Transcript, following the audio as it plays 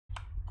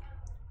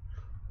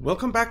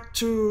Welcome back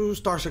to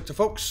Starsector,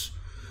 folks.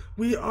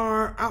 We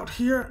are out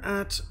here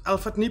at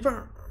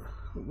Ep20,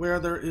 where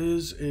there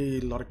is a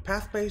Logic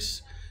Path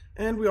base,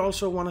 and we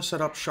also want to set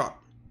up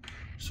shop.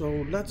 So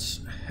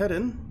let's head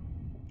in.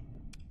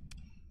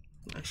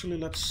 Actually,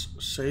 let's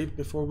save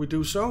before we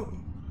do so.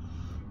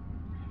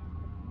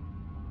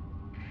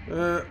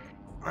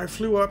 I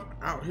flew up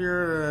out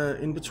here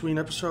in between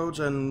episodes,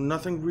 and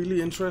nothing really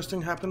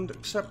interesting happened,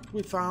 except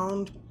we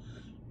found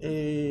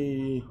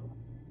a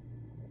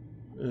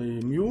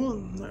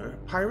mule, a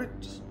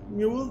pirate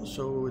mule,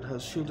 so it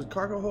has shielded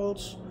cargo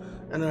holds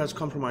and it has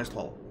compromised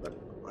hull, but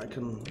I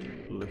can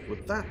live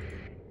with that.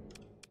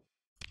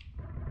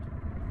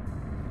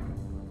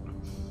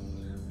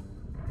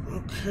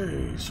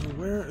 Okay, so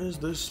where is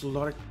this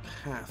Logic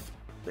Path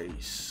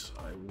base,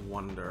 I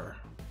wonder?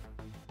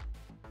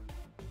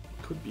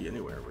 Could be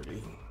anywhere,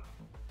 really.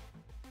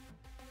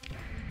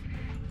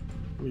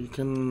 We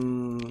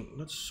can...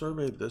 let's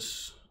survey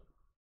this.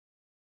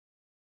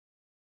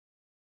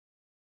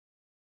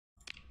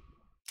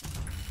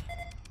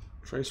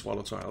 Trace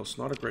volatiles,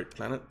 not a great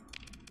planet.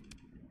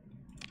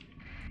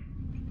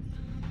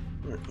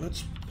 Right,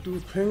 let's do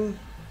a ping.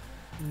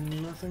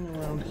 Nothing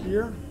around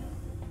here.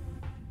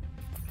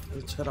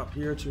 Let's head up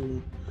here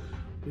to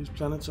these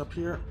planets up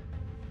here.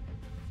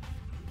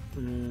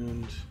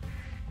 And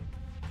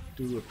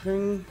do a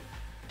ping.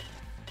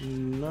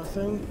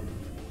 Nothing.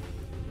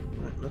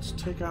 Right, let's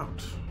take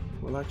out.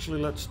 Well,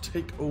 actually, let's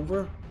take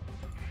over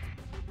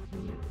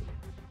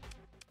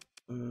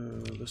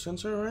the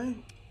sensor array.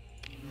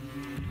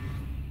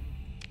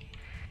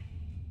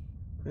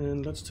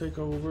 And let's take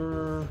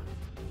over.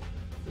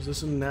 Is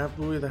this a nav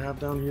buoy they have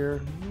down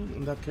here?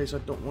 In that case, I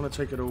don't want to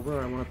take it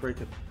over. I want to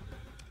break it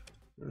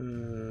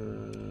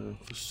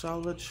for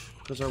salvage,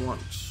 because I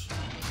want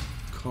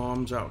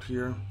comms out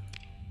here.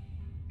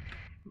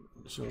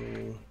 So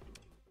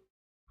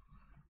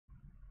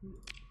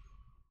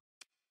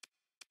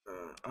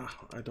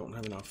I don't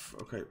have enough.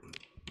 Okay,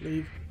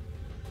 leave.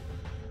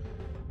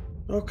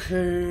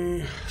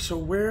 Okay, so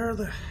where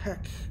the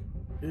heck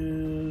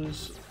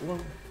is... well,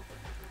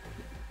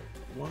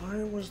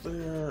 why was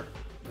there...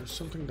 there's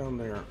something down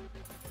there.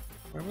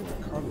 Why were the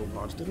cargo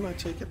pods? Didn't I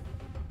take it?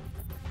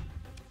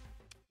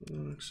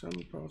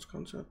 Examine pods,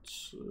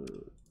 concepts,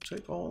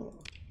 take all.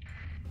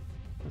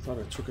 I thought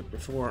I took it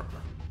before.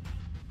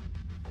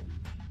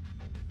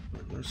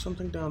 There's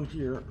something down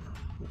here.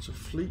 That's a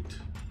fleet.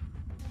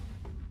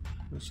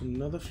 There's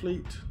another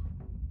fleet.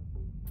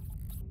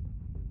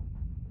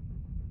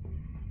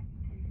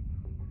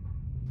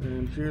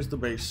 And here's the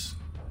base.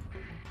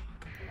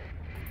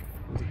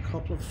 With a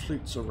couple of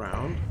fleets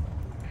around.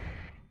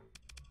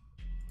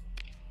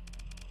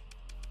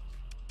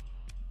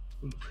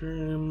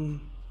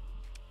 Imperium.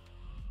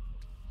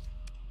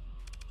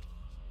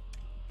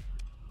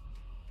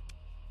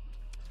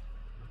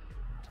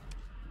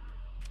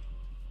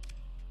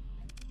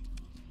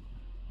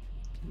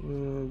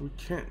 We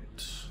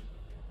can't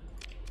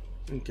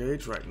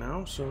engage right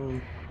now, so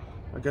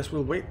I guess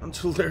we'll wait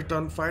until they're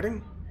done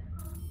fighting.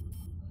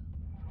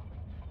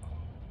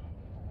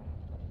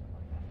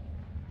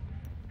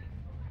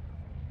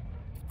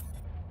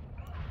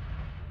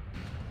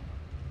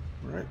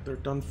 Alright, they're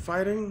done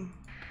fighting.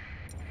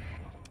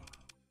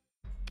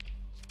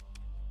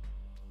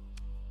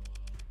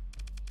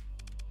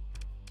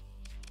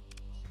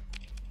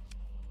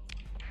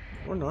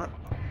 Or not.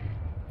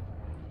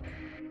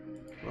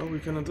 Well, we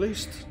can at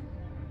least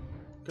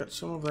get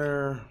some of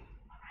their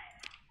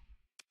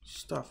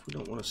stuff. We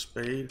don't want a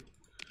spade.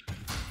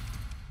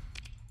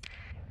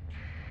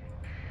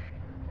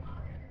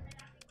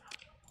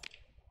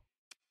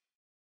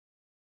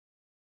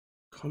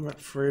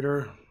 Combat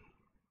freighter.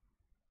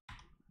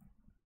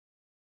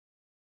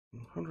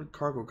 100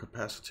 cargo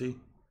capacity.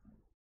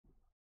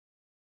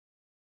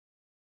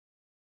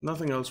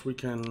 Nothing else we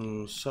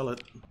can sell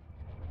it.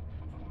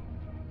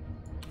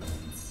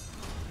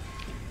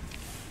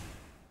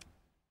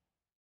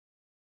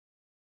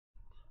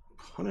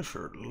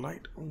 Punisher,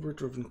 light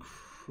overdriven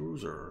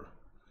cruiser.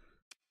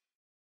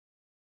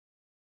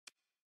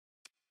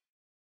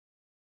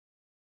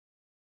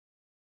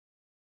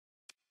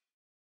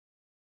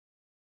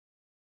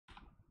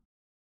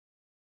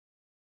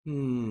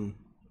 I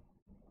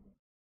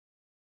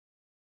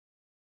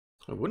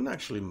wouldn't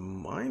actually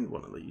mind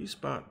one of these,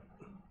 but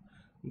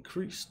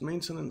increased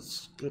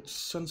maintenance, glitch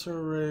sensor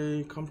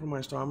array,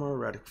 compromised armor,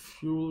 erratic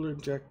fuel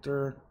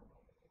injector.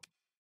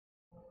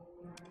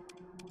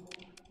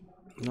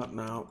 Not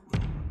now.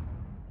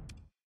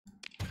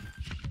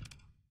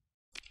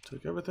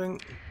 Take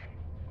everything.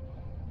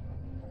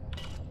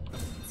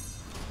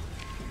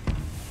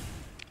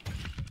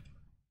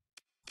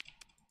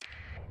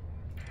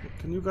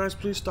 Can you guys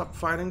please stop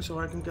fighting so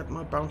I can get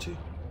my bounty?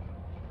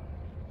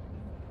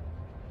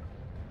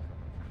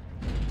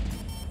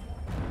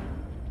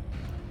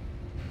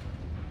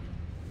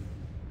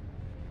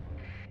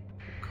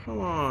 Come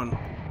on.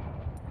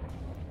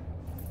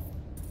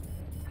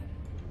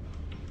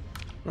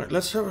 Right,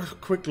 let's have a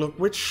quick look.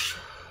 Which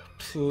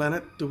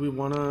planet do we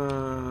want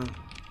to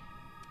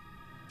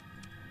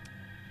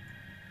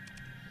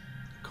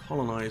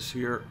colonize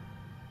here.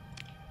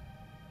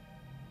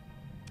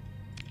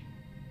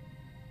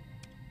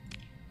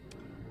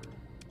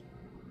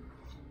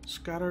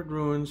 Scattered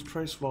ruins,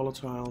 trace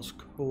volatiles,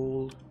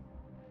 cold.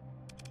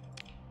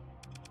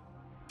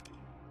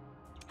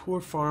 Poor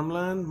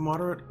farmland,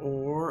 moderate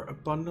ore,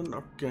 abundant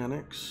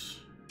organics.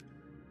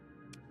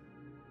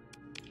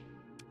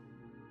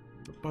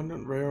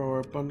 Abundant rare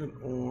ore, abundant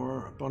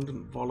ore,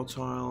 abundant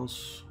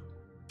volatiles.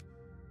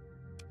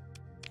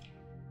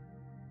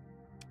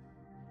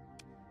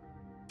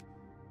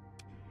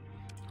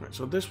 Right,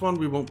 so this one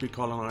we won't be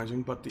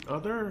colonizing, but the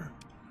other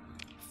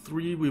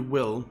three we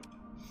will.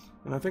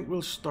 And I think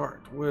we'll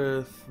start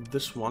with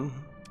this one.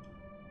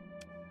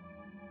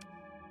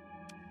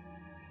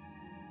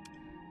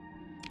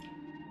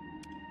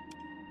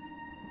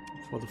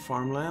 For the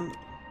farmland.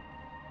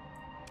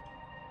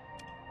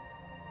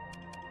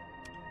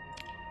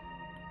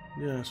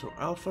 Yeah, so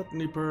Alpha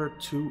Dnieper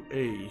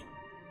 2A.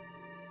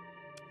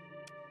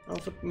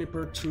 Alpha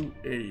Dnieper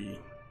 2A.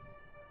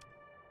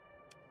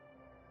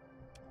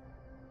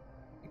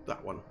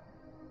 That one.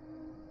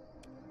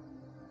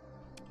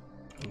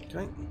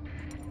 Okay.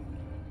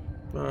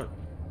 But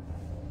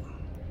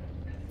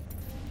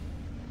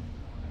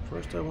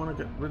first I want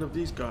to get rid of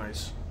these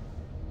guys.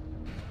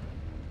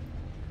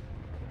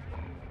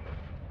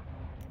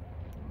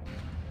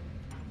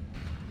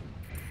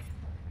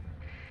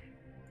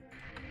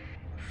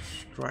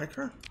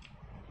 Striker?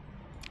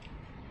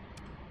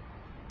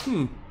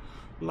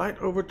 Light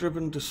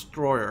overdriven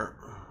destroyer.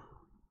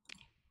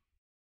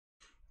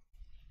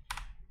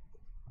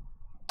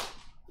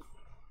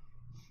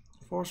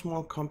 Four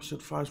small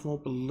composite, 5 small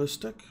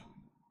ballistic.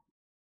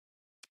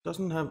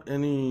 Doesn't have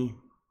any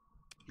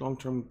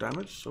long-term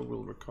damage, so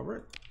we'll recover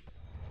it.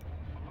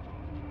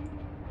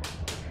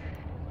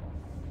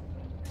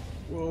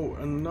 Whoa,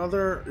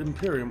 another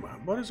Imperium.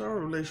 What is our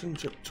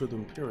relationship to the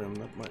Imperium?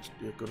 That might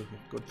be a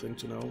good thing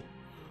to know.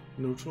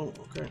 Neutral,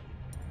 okay.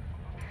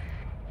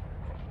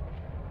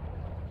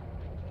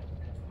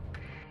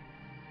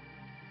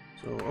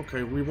 So,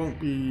 okay, we won't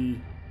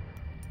be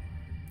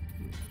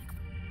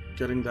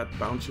getting that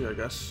bounty, I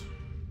guess.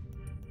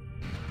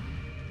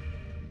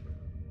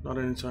 Not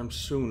anytime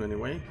soon,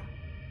 anyway.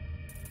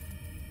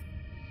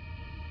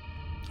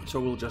 So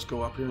we'll just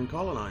go up here and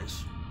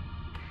colonize.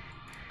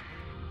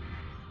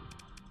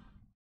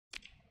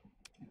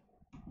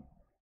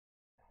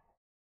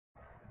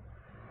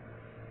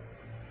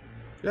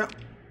 Yeah.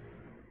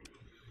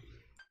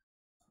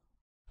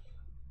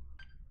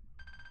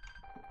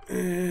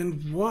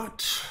 And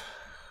what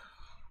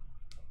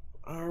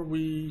are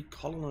we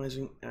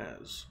colonizing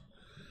as?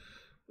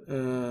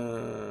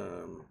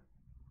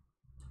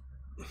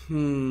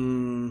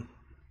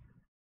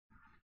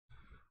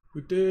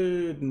 We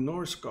did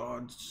Norse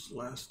gods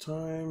last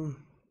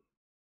time.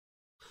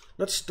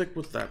 Let's stick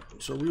with that.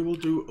 So we will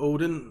do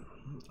Odin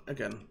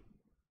again.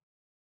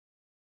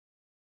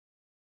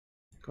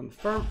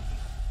 Confirm.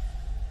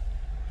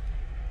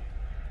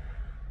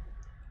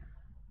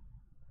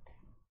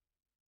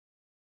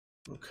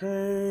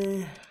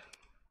 Okay.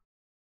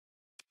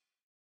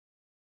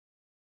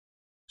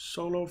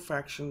 Solo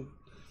faction.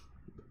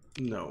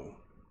 No.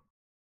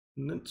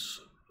 Nits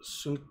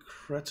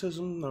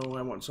syncretism. No,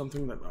 I want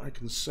something that I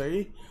can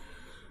say.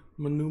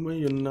 Manuma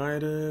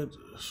United.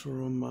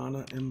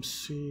 Soromana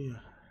MC.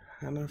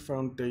 Hannah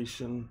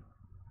Foundation.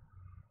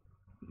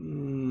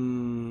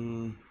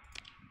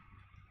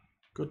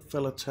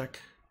 Goodfella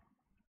Tech.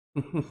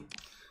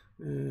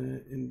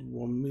 In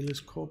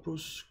Warmilis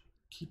Corpus.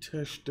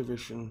 Kitesh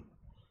Division.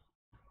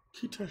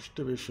 Kitesh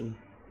Division.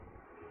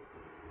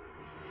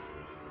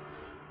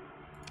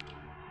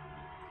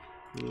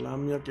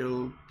 Lamia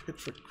Guild,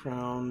 Petric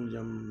Crown,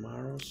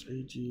 Yamaros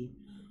AG,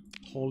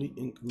 Holy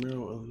Inc.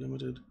 Mirror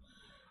Unlimited,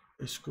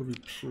 Escovy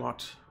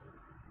Plot,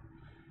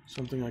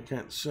 something I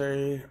can't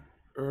say,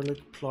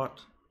 Ehrlich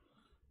Plot,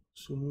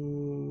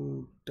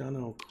 Sumu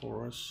Dano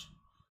Chorus,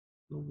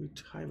 Novi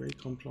Highway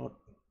Complot,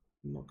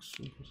 Nox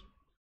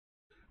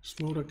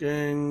Smolder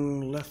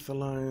Gang, Leth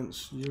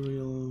Alliance,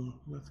 Uriel,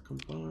 Leth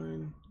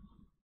Combine.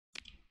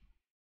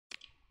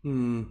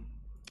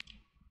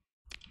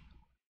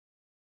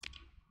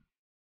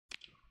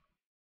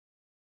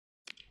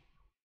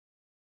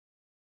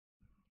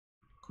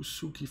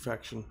 Kusuki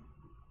faction.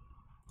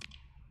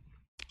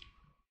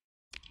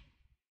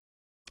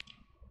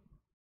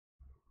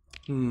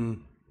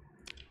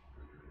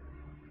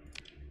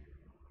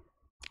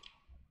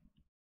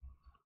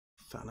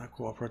 Thana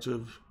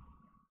Cooperative.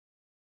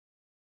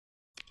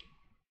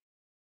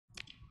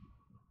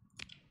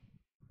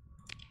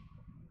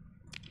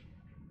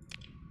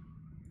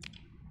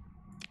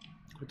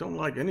 I don't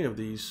like any of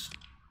these.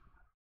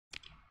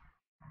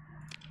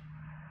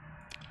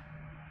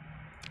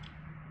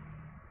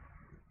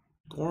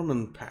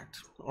 Gorman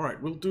Pact.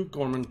 Alright, we'll do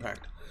Gorman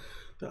Pact.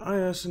 The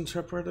IS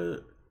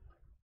interpreted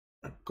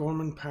a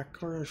Gorman Pact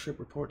courier ship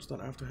reports that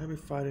after heavy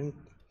fighting,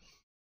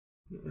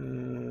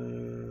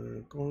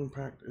 Gorman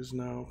Pact is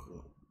now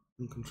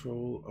in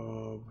control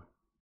of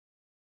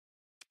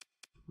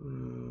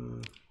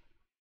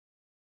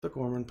The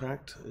Gorman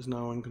Pact is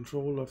now in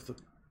control of the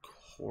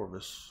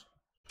Corvus.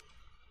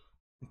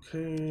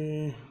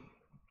 Okay,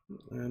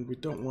 and we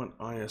don't want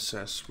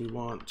ISS, we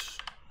want,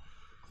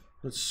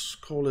 let's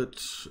call it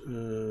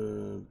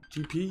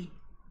GP.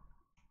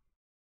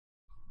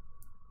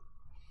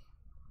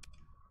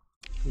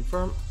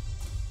 Confirm.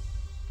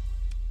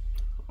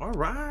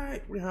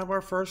 Alright, we have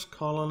our first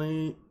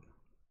colony.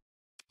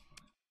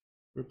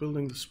 We're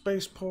building the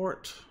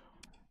spaceport.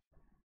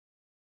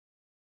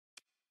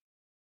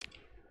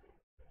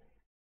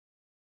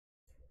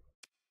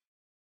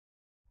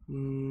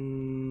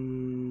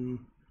 We'll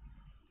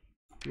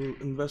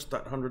invest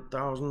that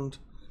 100,000.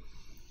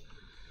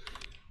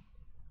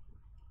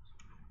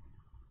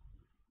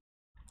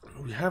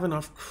 We have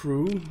enough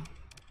crew.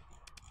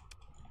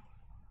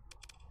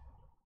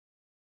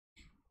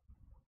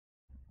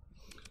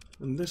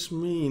 And this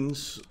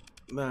means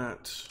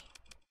that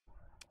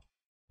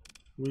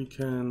we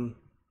can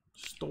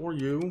store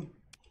you,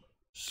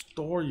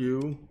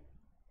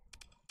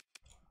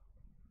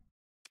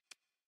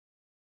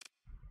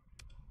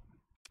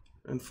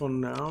 and for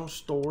now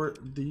store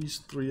these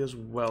 3 as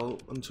well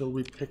until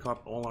we pick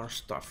up all our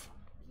stuff.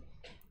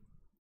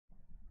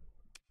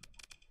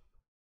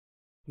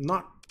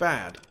 Not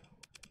bad.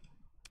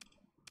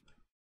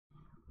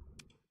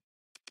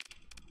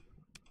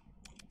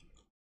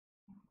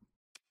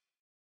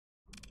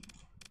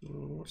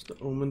 What's the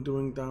Omen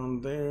doing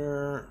down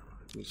there?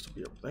 It needs to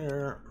be up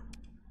there.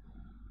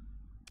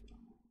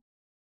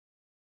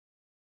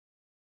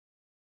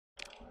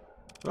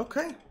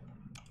 Okay.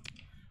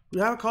 We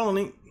have a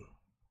colony.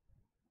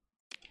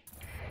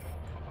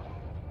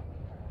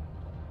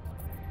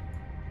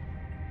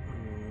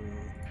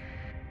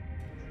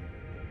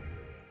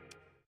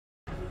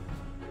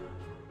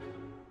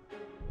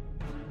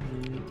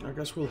 I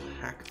guess we'll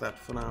hack that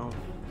for now.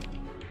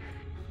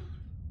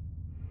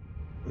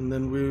 And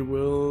then we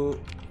will...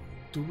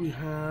 Do we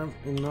have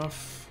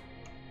enough?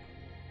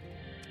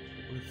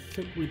 I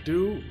think we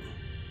do.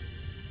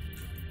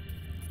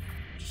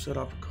 Set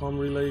up a comm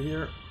relay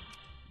here.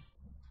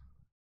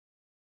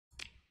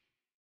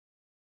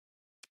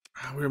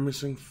 We're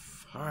missing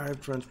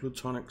 5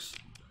 transplutonics.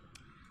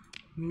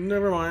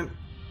 Never mind.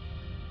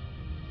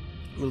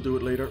 We'll do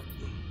it later.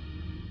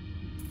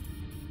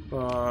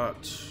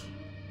 But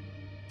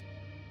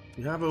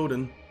we have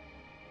Odin.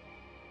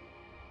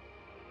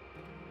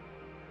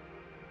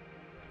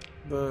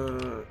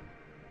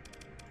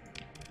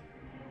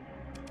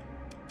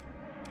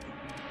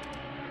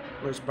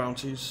 Where's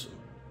bounties?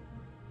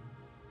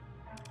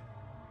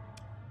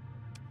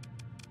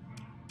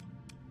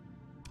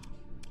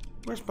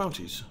 Where's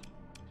bounties?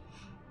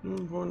 Blah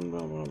blah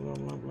blah blah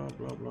blah blah blah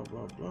blah blah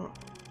blah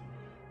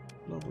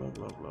blah blah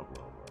blah blah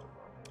blah.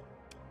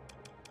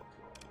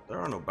 There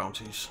are no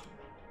bounties.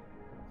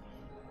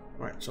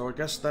 Right, so I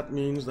guess that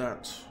means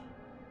that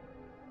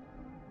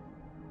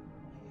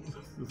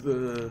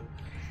the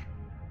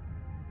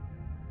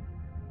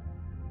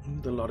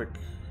Luddic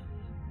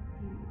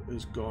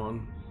is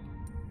gone.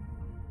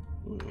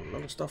 A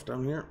lot of stuff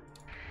down here.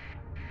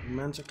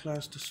 Manta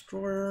class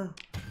destroyer.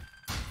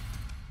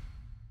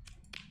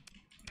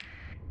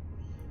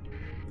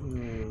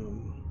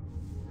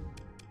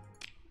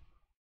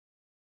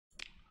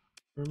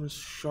 Perseus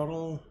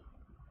shuttle.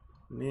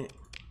 Meh.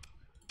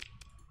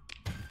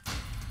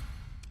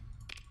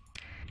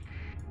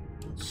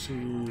 Let's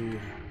see.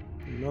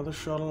 Another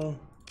shuttle.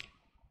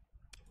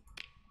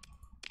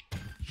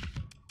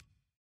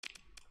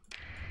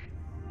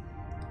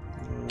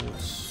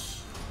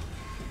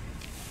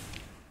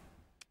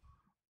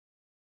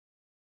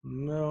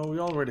 No, we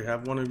already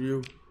have one of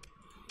you.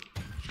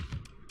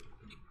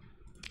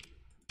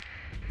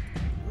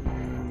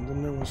 And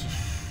then there was a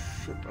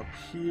ship up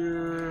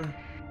here.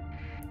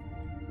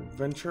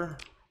 Adventure.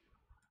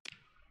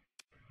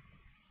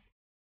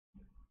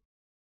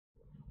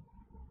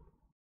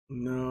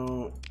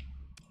 No.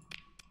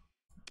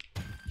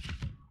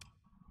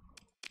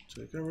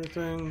 Take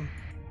everything.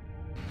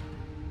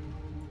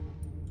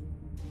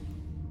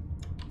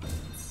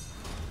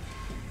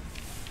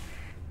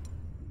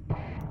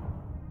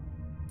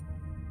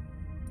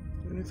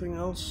 Anything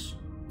else?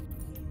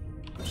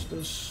 What's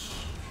this?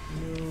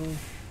 No.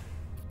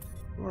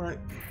 Alright.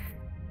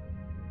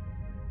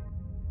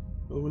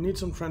 Well, we need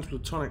some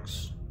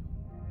transplutonics.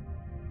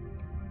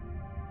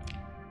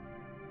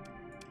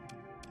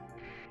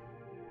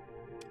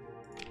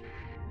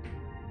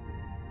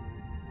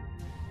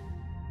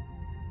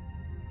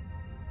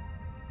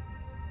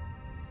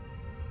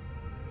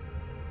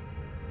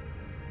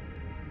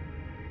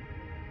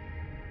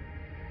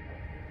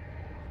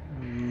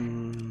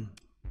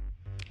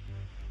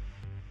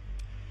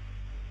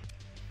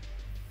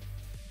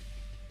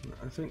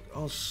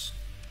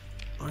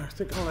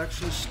 I think I'll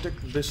actually stick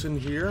this in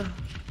here,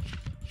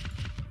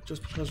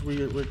 just because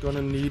we're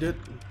gonna need it.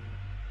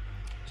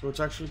 So it's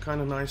actually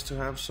kind of nice to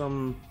have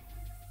some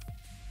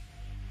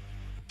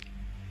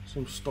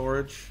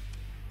storage.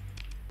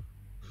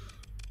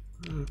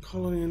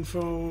 Colony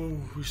info.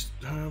 We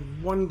have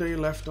 1 day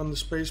left on the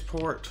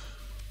spaceport.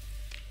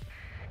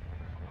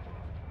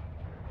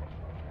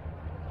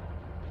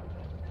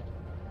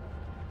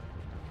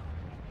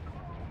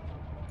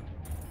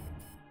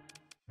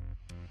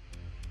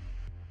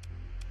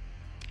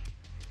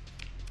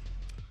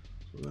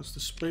 That's the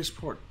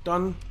spaceport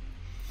done.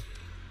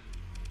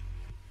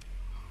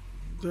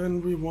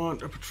 Then we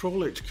want a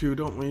patrol HQ,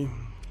 don't we?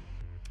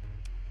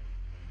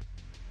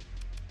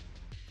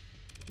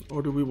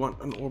 Or do we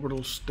want an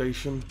orbital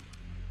station?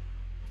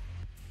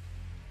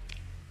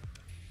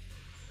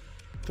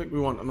 I think we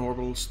want an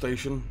orbital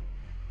station.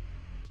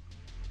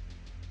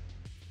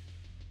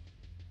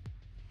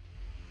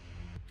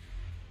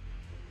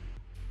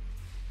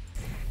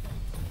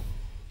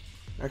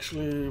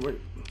 Actually, wait,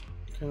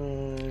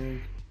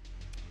 can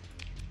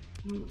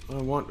I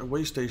want a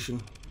way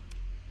station.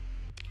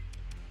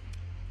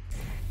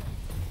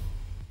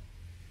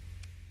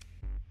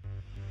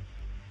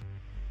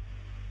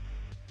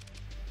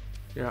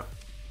 Yeah.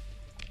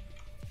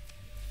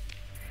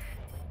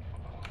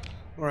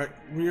 Alright,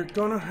 we are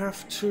gonna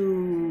have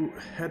to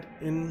head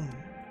in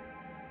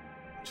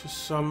to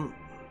some...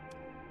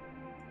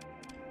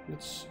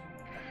 Let's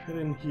head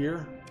in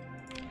here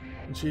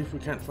and see if we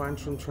can't find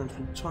some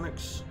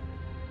transplutonics.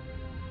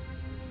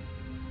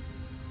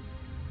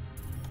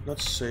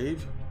 Let's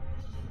save.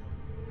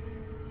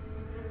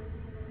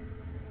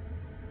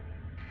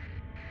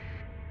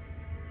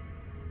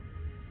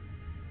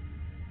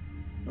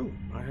 Oh,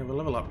 I have a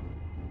level up.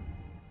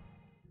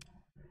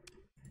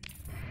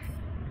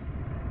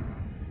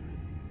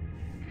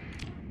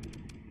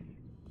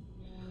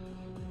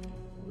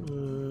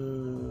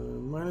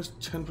 Minus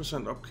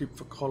 10% upkeep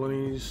for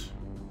colonies.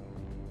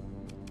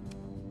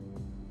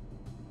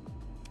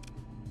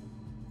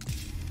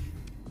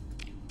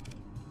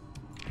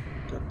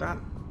 Got that.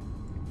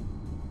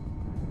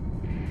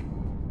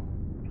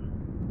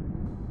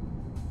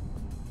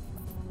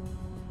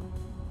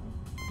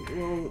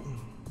 Well,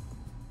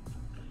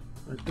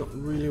 I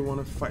don't really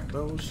want to fight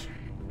those.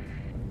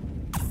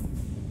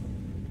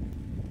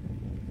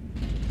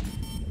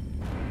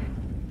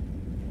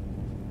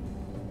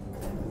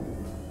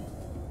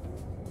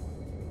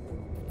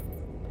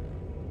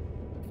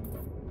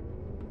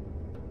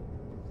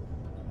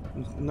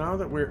 Now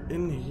that we're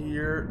in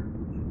here,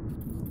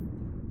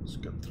 let's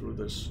get through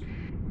this.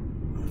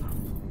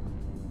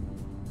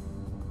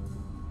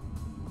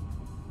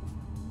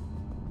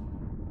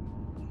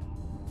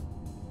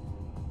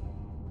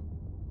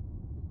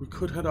 We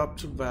could head up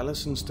to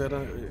Vallis instead,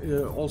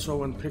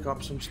 also, and pick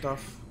up some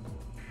stuff.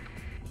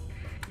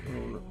 Oh,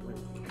 no, wait,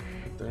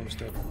 head there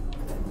instead.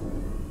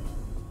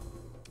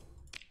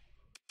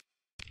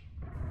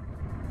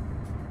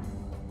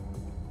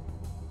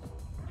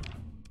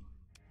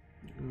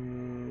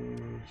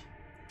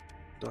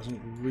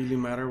 Doesn't really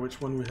matter which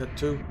one we head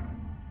to.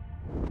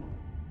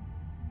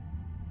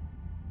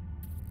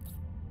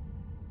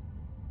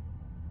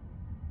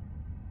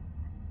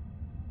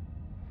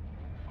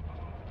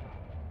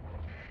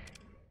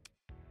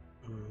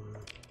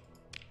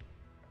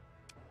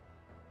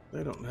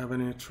 They don't have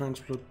any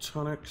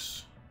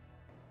transplutonics.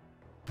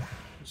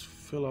 Let's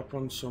fill up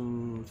on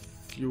some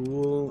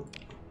fuel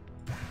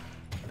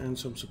and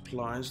some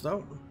supplies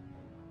though.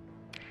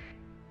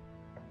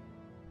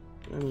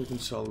 And we can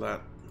sell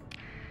that.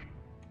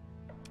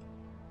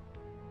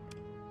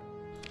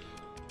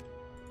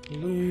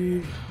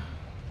 Leave.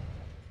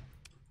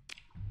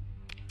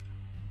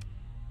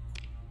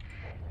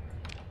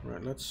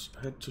 Right, let's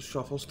head to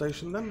Shuffle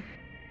Station then.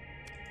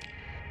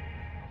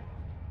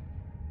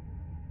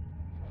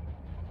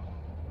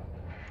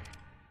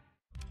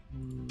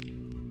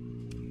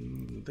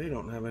 They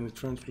don't have any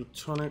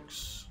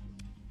transplutonics.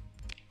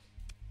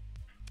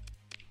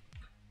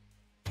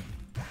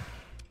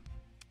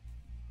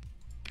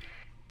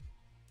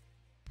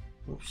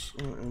 Oops,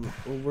 I am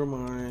over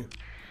my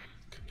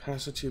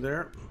capacity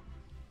there.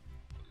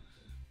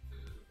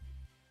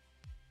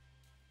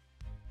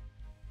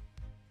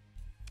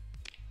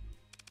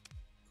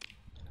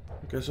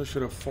 I guess I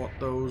should have fought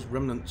those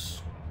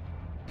remnants.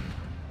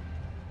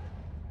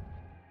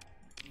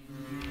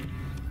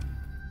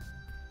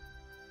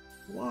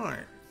 Why?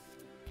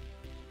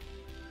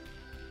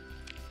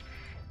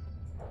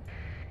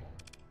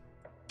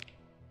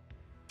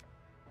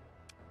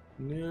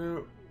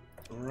 No.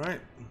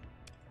 Alright.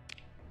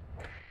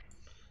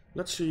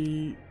 Let's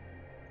see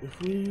if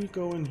we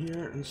go in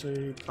here and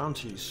say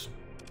bounties.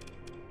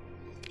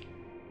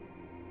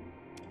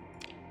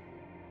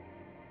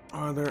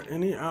 Are there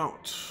any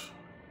out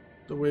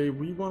the way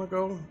we want to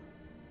go?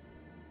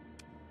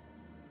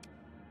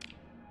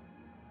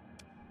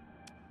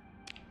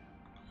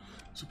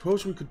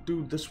 Suppose we could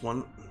do this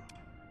one.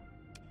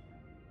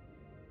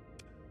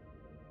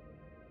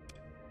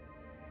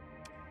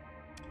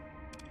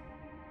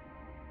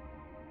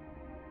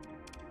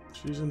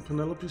 She's in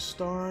Penelope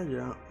Star,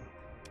 yeah.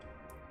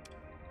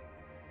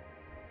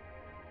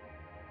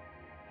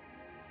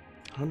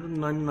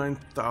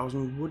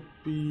 199,000 would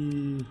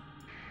be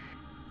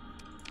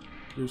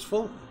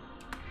useful.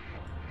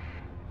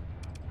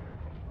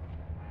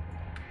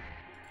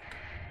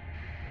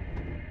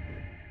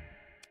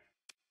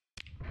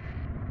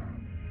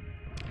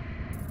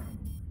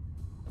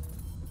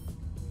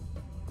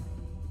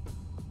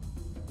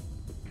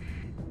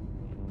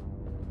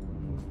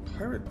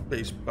 Pirate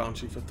base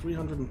bounty for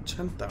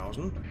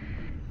 310,000.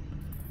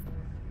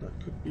 That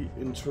Could be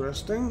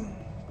interesting.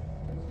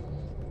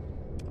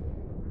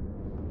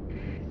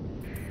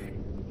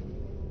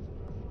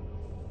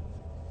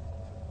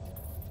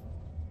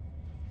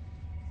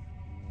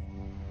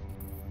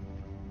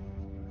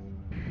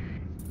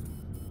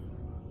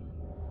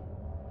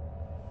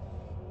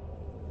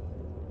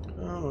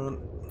 Come on.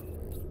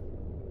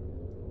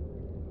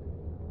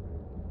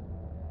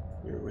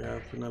 Here we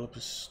have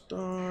Penelope's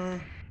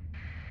star.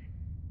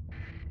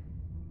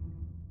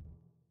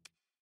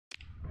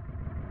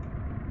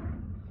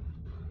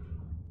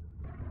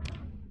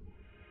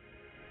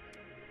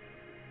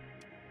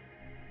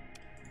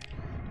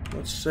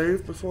 Let's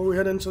save before we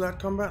head into that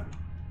combat.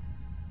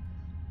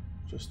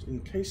 Just in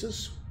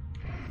cases.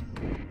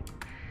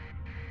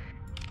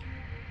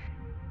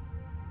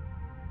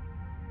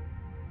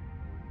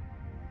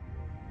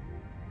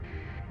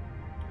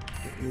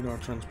 Need our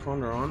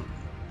transponder on.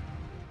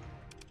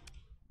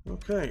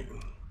 Okay.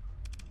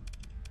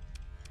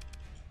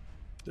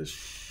 This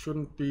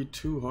shouldn't be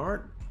too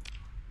hard.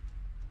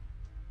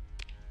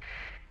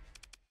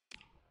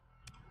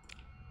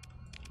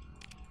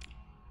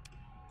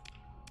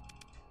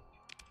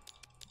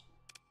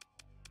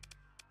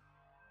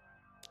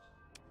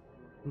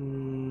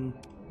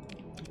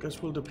 I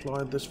guess we'll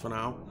deploy this for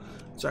now.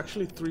 It's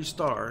actually 3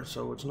 stars,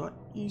 so it's not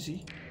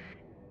easy.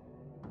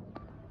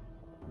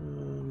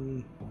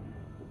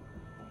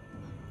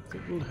 I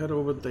think we'll head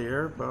over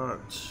there,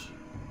 but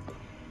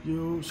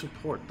you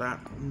support that,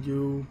 and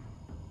you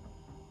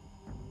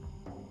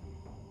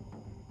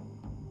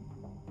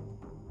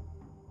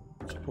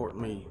support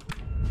me.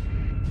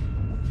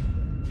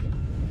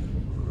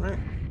 Alright.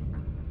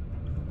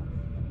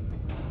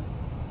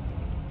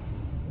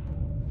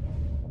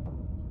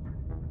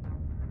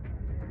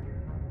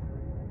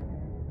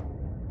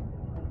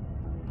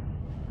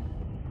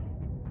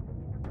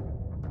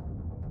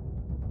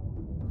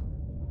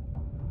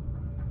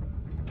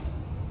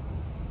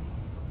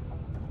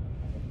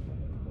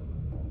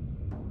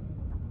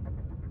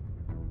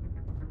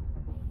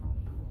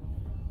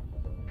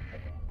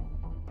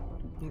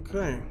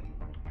 Okay.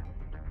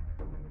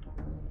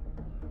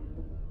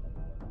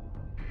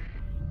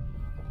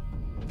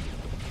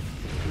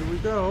 Here we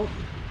go.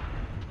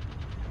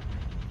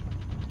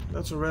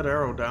 That's a red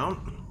arrow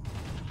down.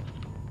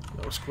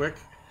 That was quick.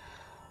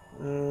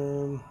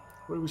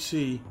 What do we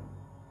see?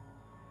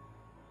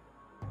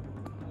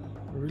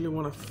 I really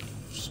want to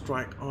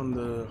strike on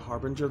the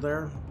Harbinger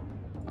there.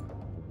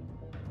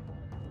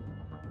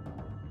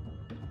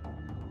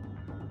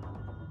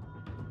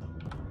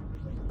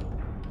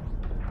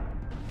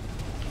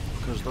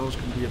 Because those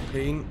can be a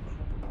pain.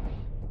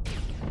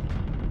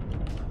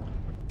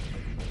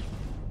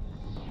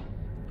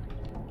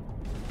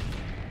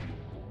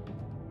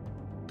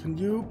 Can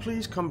you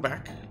please come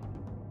back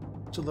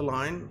to the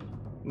line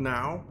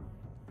now?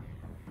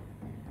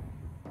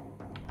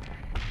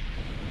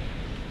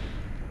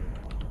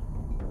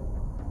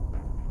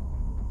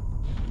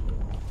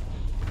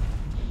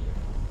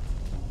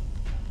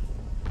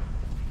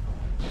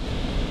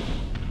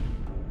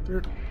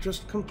 They're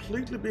just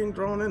completely being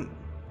drawn in.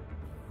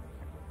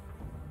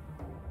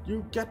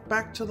 You get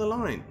back to the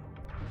line.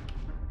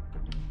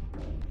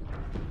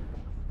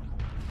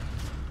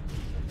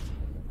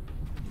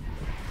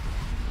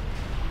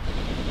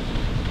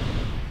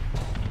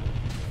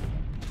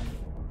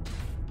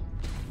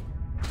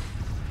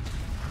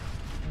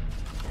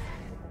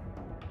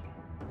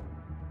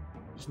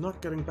 He's not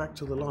getting back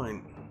to the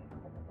line.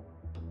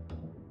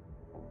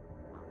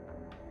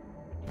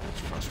 It's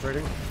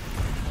frustrating.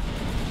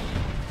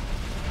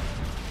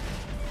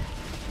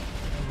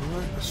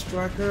 Alright, the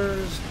striker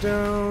is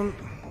down.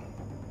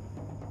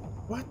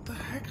 What the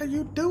heck are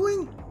you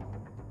doing?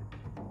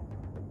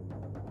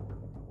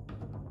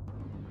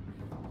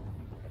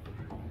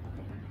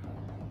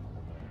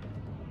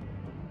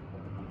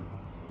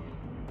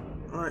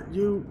 Alright,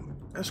 you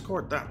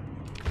escort that.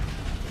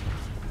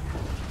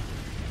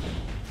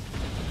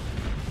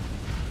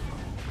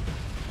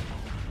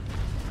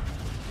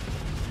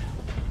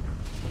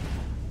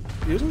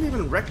 He isn't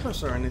even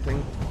reckless or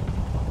anything.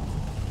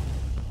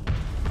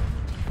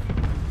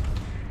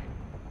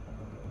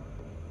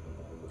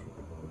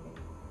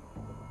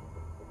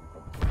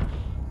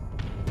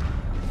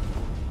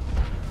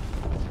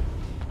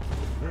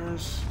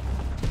 There's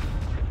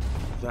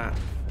that.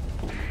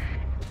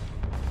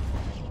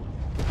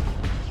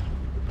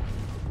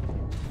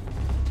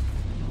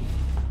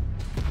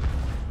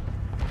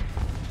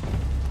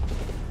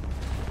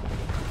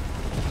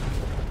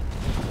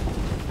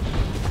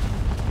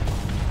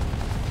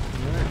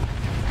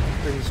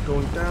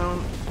 Going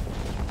down.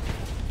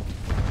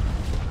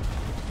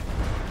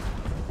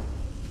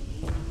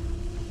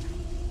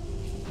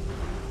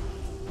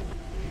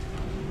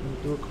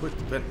 Do a quick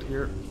vent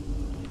here.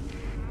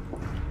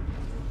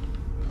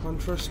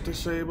 Huntress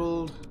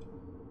disabled.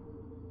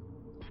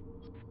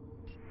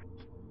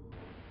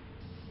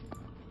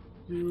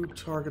 You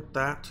target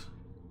that.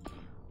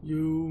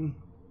 You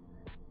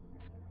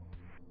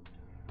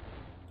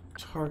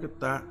target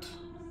that.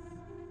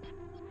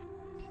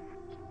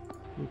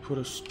 We put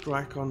a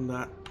strike on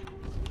that.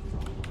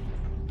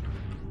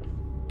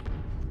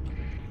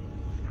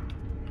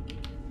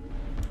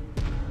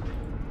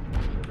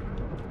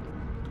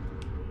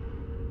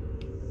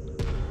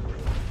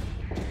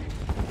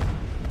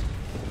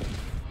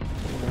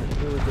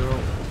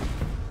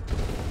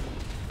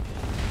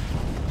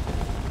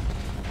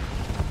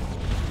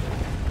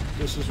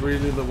 This is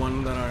really the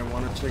one that I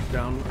want to take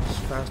down as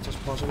fast as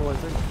possible, I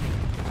think.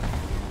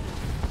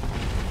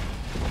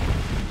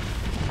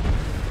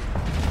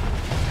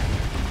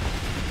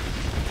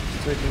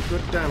 It's taking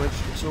good damage.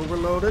 It's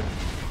overloaded.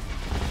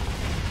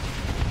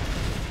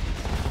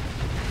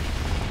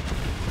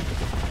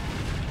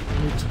 I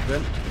need to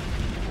vent.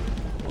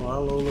 Well,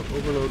 I'll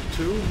overload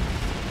too.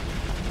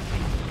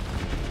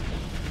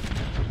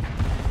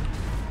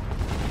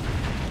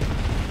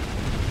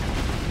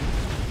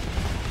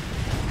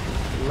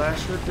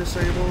 Lasher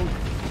disabled.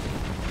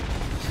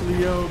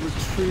 Cleo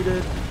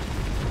retreated.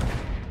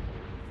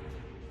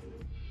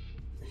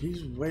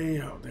 He's way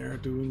out there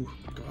doing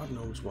God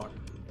knows what.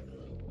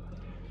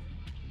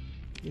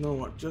 You know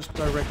what? Just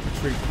direct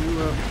retreat. You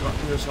have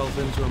gotten yourself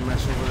into a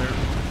mess over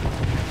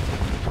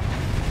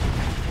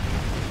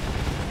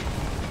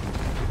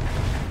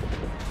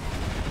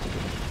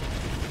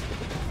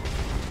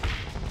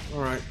there.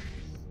 Alright.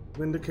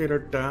 Vindicator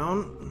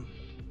down.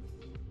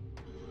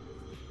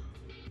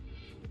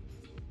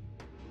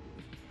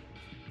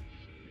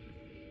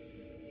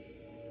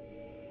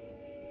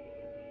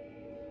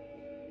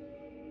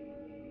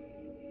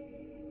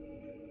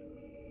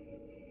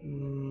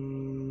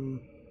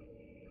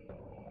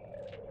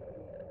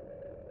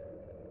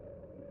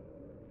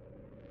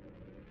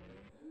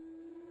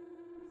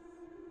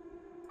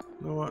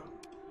 You know what?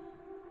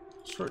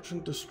 Search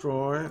and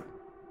destroy.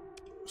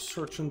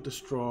 Search and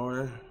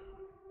destroy.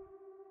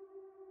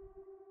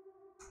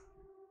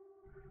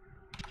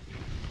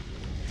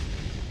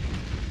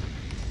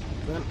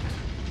 Vent.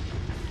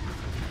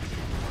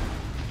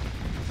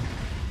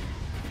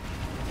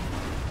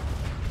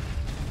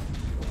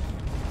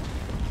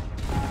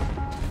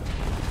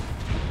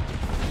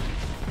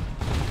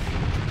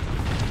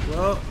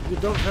 Well, you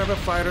don't have a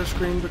fighter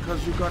screen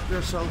because you got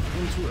yourself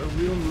into a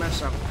real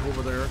mess up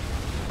over there.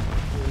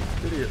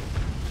 You idiot.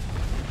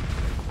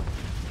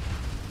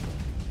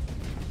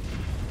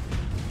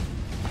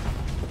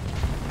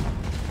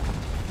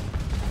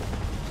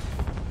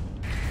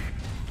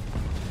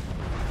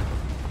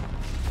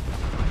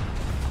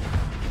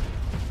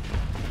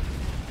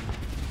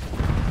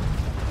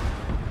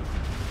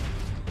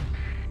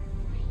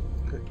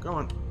 Okay, go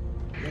on.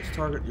 Let's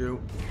target you.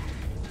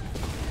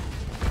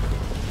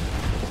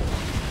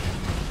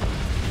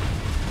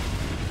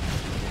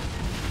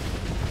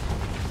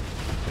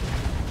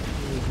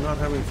 Not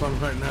having fun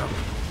right now.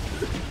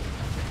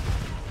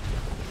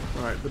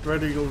 Alright, the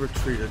Dread Eagle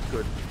retreated.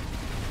 Good.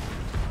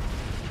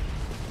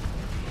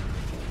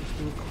 Let's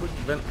do a quick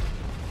vent.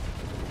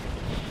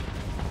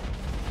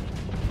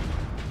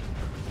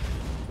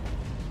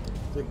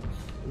 I think.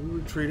 Are we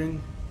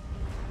retreating?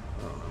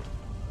 I don't know.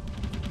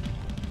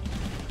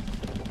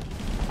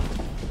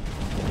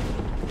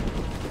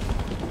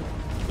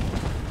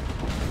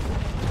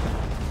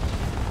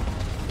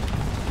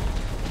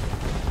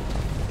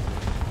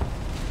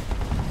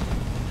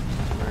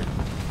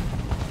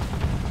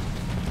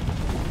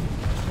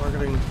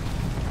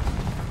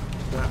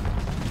 That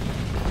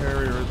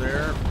carrier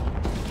there.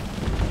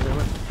 Damn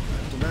it.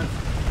 Damn it.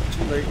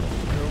 Too late.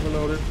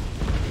 Overloaded.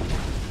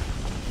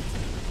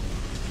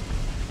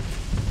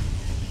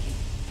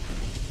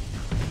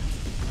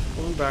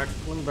 Pulling back.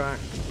 Pulling back.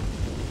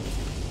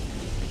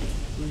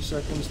 3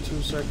 seconds.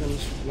 2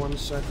 seconds. 1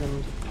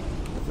 second.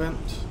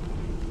 Vent.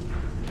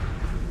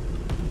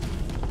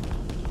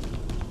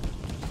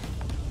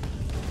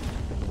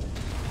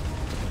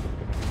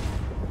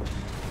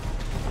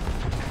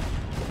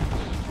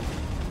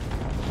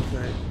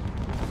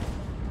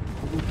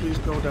 Please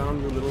go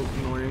down, you little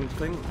annoying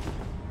thing.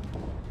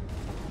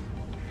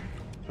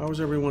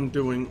 How's everyone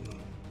doing?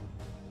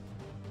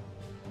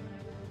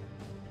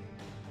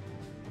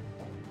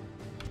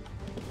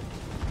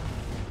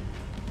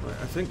 Right,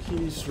 I think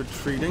he's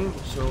retreating,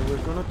 so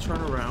we're gonna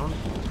turn around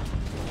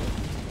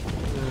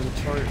and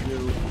target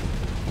you.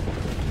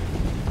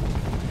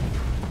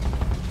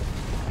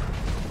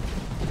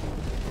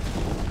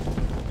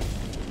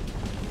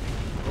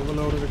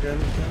 Overloaded again.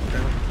 God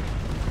damn it.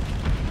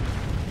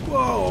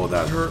 Whoa,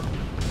 that hurt.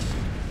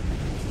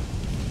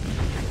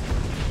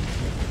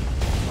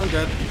 I'm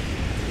dead.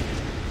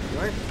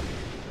 Right?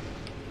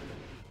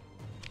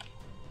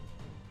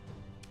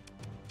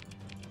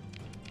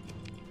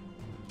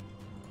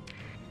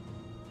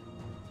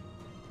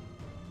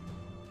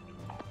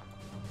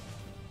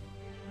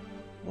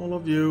 All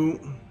of you.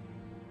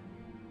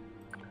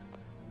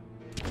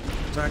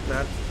 Attack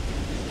that.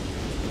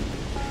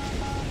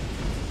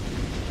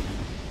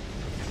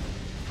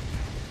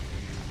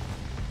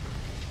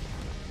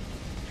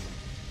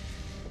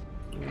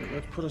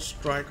 Let's put a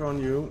strike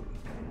on you.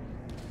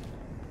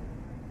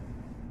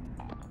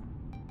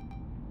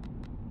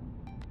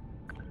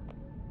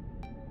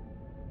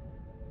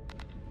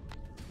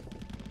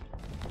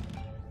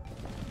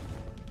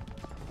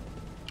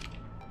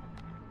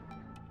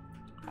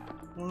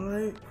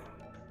 Why?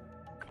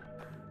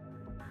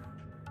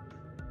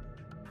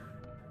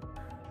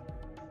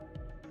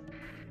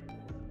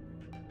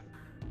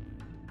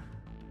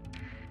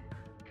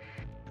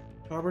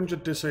 Harbinger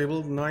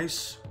disabled,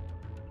 nice.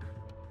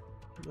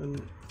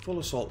 And full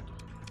assault.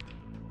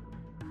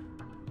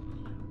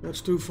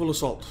 Let's do full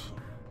assault.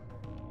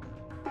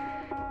 I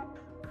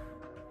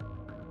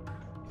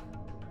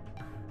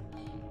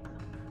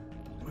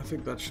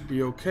think that should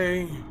be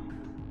okay.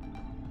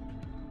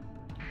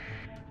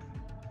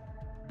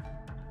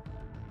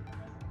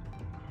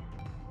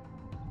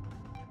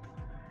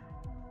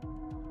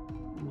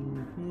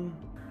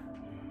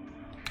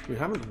 We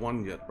haven't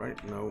won yet, right?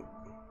 No.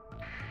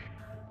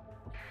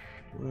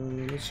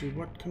 Let's see,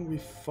 what can we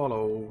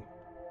follow?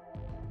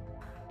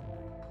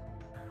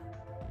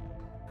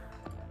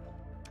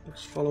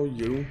 Let's follow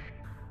you.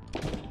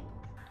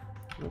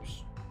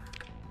 Oops.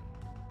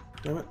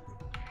 Damn it.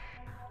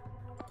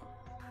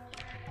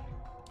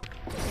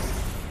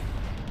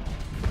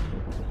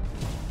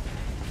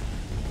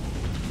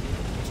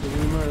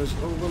 Tarima is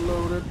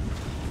overloaded.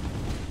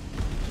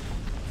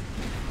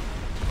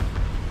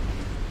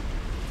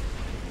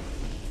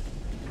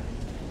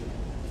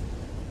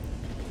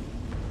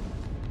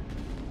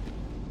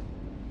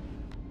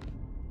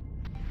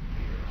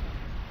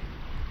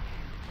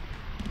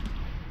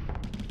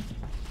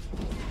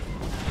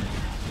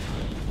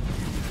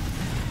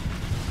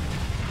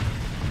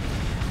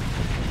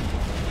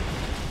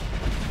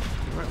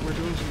 We're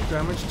doing some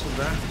damage to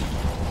that.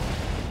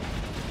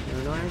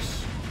 Very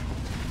nice.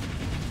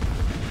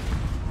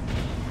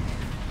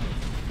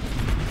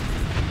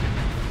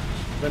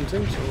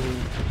 Venting, so...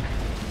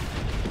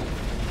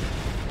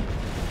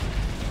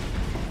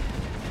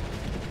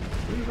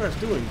 What are you guys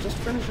doing? Just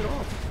finish it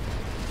off.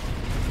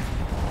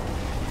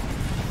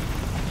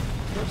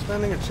 Not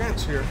standing a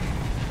chance here.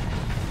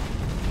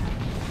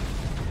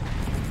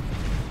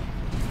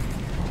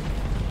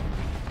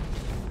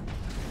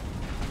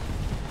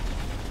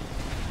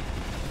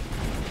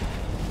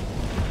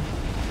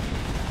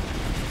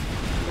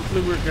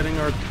 Hopefully we're getting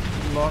our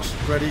lost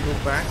Red Eagle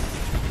back.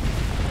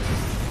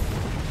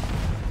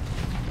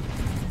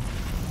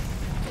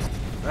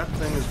 That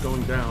thing is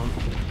going down.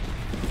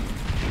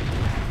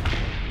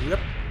 Yep.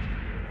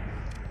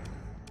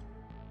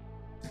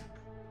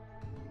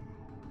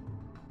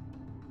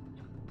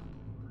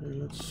 Okay,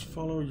 let's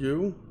follow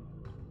you.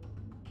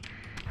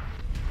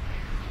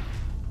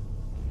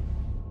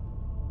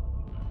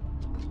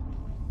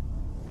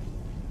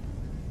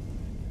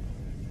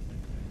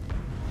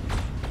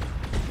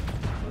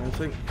 I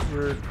think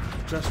we're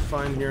just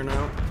fine here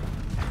now.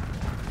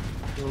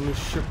 The only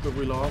ship that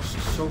we lost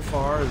so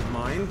far is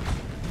mine,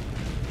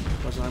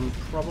 because I'm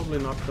probably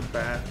not the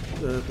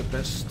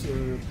best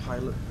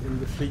pilot in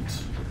the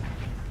fleet.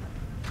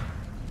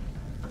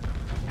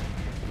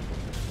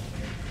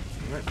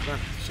 Right, that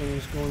thing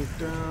is going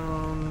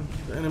down.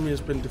 The enemy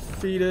has been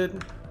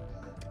defeated.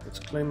 Let's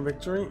claim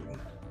victory.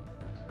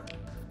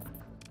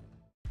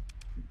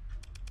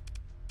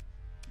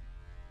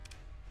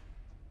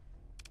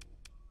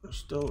 There's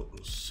still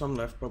some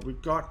left, but we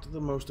got the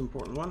most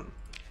important one.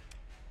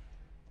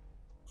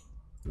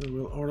 Then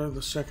we'll order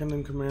the second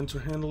in command to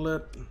handle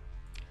it.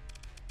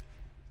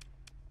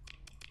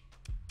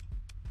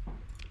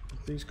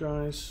 With these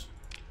guys.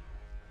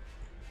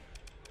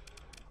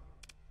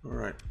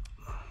 Alright.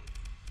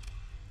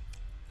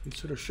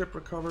 Consider ship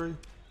recovery.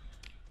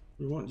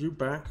 We want you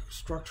back.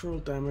 Structural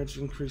damage,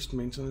 increased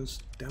maintenance.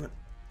 Damn it.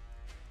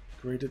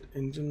 Graded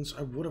engines.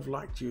 I would have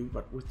liked you,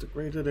 but with the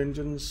graded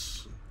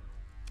engines...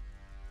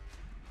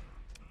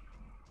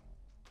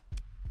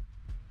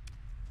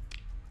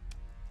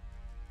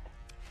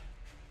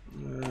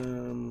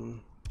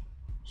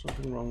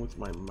 something wrong with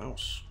my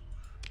mouse.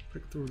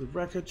 Pick through the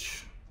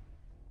wreckage.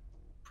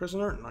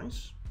 Prisoner,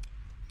 nice.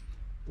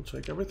 We'll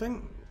take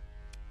everything.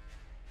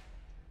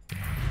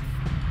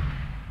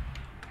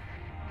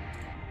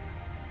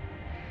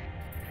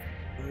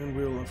 And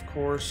we'll, of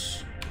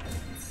course,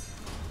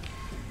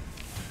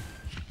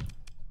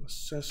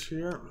 assess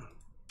here.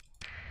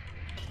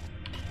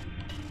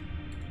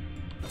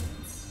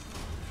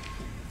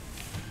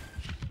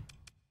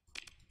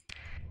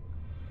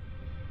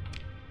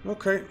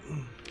 Okay.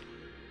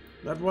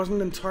 That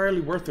wasn't entirely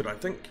worth it, I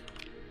think.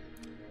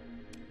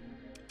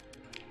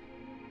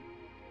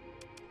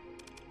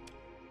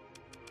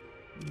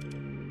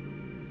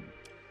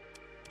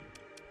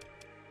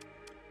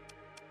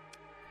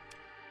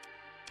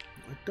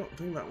 I don't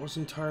think that was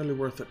entirely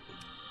worth it.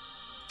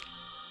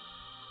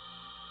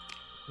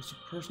 There's a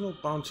personal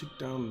bounty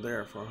down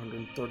there for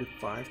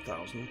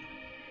 135,000,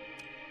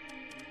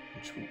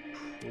 which we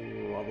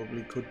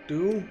probably could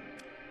do.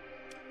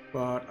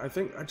 But I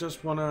think I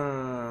just want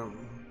to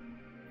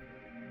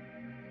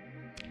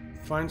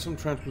find some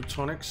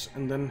transplutonics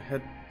and then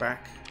head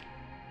back.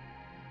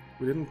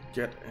 We didn't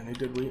get any,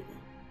 did we?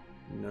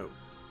 No.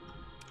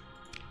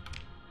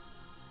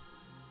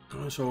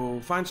 So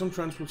find some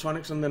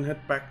transplutonics and then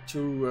head back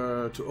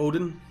to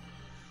Odin.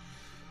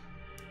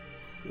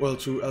 Well,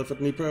 to Alpha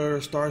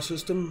Dnieper star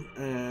system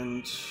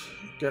and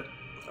get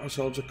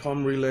ourselves a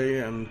comm relay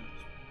and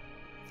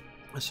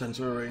a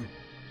sensor array.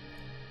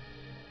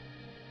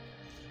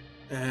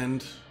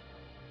 And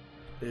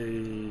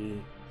a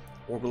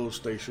orbital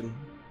station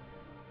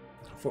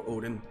for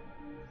Odin.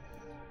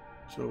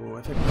 So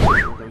I think that's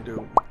what we're going to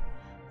do.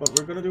 But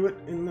we're going to do it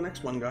in the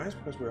next one, guys,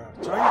 because we're out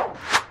of time.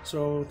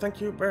 So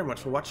thank you very much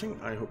for watching.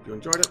 I hope you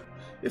enjoyed it.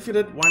 If you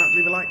did, why not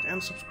leave a like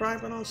and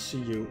subscribe, and I'll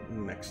see you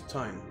next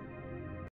time.